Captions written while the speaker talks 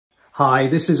Hi,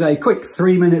 this is a quick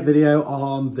 3-minute video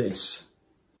on this.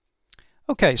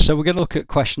 Okay, so we're going to look at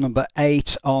question number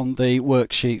 8 on the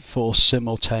worksheet for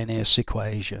simultaneous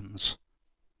equations.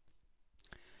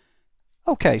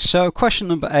 Okay, so question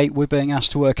number 8, we're being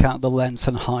asked to work out the length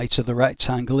and height of the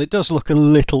rectangle. It does look a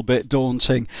little bit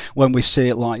daunting when we see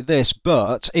it like this,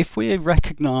 but if we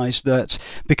recognise that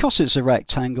because it's a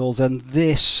rectangle, then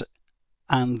this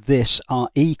and this are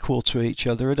equal to each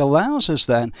other, it allows us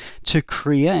then to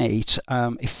create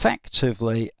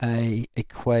effectively a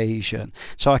equation.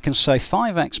 So I can say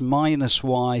 5x minus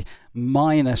y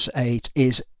minus 8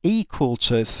 is equal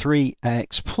to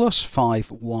 3x plus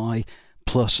 5y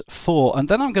plus 4, and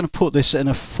then I'm going to put this in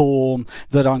a form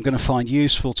that I'm going to find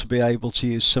useful to be able to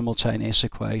use simultaneous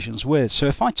equations with. So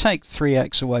if I take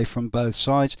 3x away from both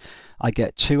sides, I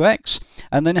get 2x,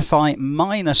 and then if I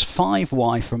minus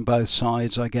 5y from both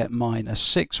sides, I get minus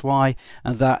 6y,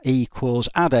 and that equals,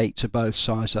 add 8 to both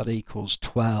sides, that equals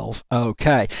 12.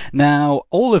 Okay, now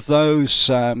all of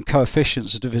those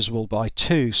coefficients are divisible by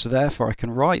 2, so therefore I can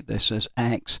write this as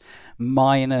x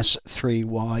minus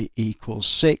 3y equals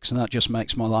 6, and that just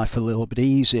makes my life a little bit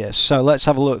easier. So let's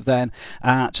have a look then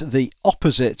at the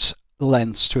opposite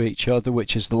lengths to each other,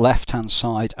 which is the left hand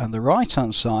side and the right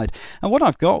hand side, and what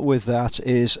I've got with that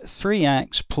is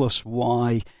 3x plus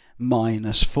y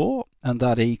minus 4, and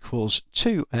that equals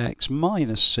 2x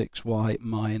minus 6y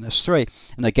minus 3.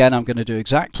 And again, I'm going to do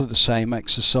exactly the same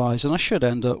exercise, and I should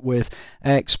end up with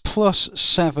x plus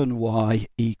 7y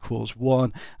equals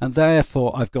 1, and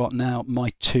therefore I've got now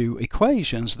my two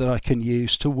equations that I can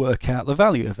use to work out the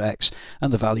value of x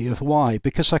and the value of y,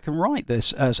 because I can write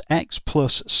this as x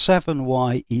plus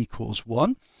 7y equals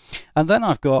 1, and then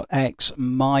I've got x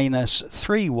minus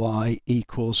 3y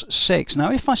equals 6.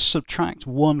 Now if I subtract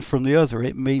one from the other,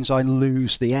 it means I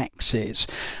lose the x's.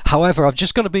 However, I've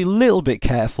just got to be a little bit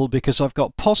careful because I've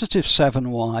got positive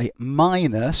 7y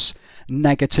minus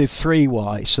negative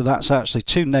 3y. So that's actually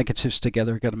two negatives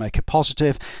together are going to make a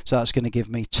positive. So that's going to give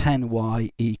me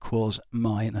 10y equals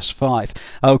minus 5.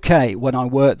 Okay, when I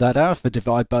work that out, if I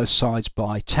divide both sides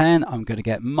by 10, I'm going to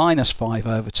get minus 5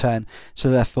 over 10. So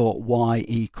therefore y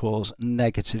equals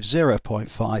negative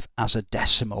 0.5 as a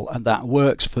decimal. And that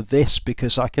works for this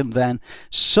because I can then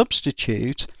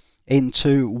substitute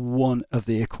into one of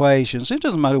the equations. It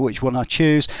doesn't matter which one I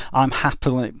choose. I'm happy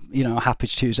to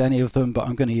choose any of them, but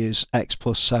I'm going to use x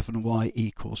plus 7y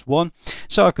equals 1.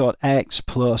 So I've got x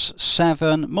plus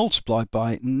 7 multiplied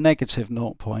by negative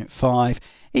 0.5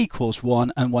 equals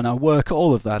 1, and when I work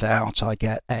all of that out, I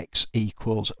get x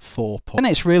equals 4. And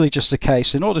it's really just a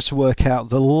case, in order to work out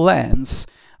the length,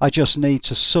 I just need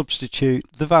to substitute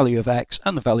the value of x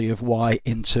and the value of y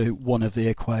into one of the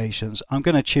equations. I'm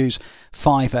going to choose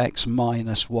 5x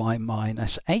minus y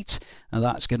minus 8, and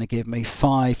that's going to give me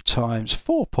 5 times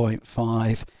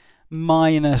 4.5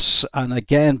 minus, and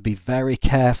again be very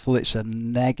careful, it's a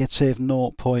negative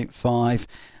 0.5,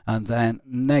 and then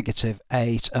negative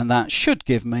 8, and that should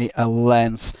give me a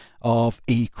length of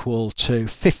equal to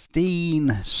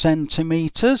 15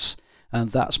 centimetres. And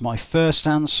that's my first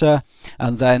answer.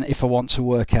 And then if I want to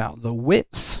work out the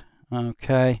width,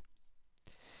 okay,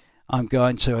 I'm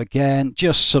going to again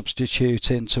just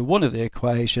substitute into one of the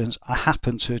equations. I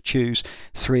happen to choose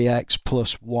 3x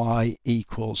plus y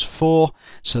equals 4.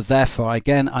 So therefore,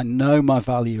 again, I know my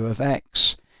value of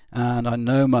x and I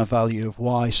know my value of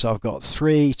y. So I've got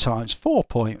 3 times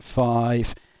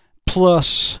 4.5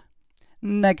 plus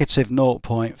negative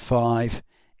 0.5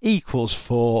 equals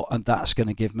 4, and that's going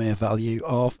to give me a value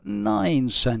of 9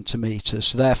 centimetres.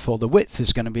 So therefore the width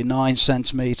is going to be 9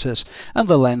 centimetres and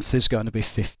the length is going to be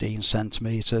 15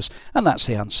 centimetres, and that's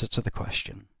the answer to the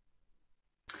question.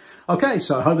 Okay,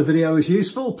 so I hope the video was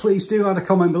useful. Please do add a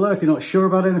comment below if you're not sure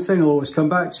about anything. I'll always come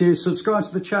back to you. Subscribe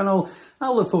to the channel.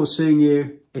 I'll look forward to seeing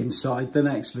you inside the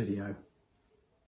next video.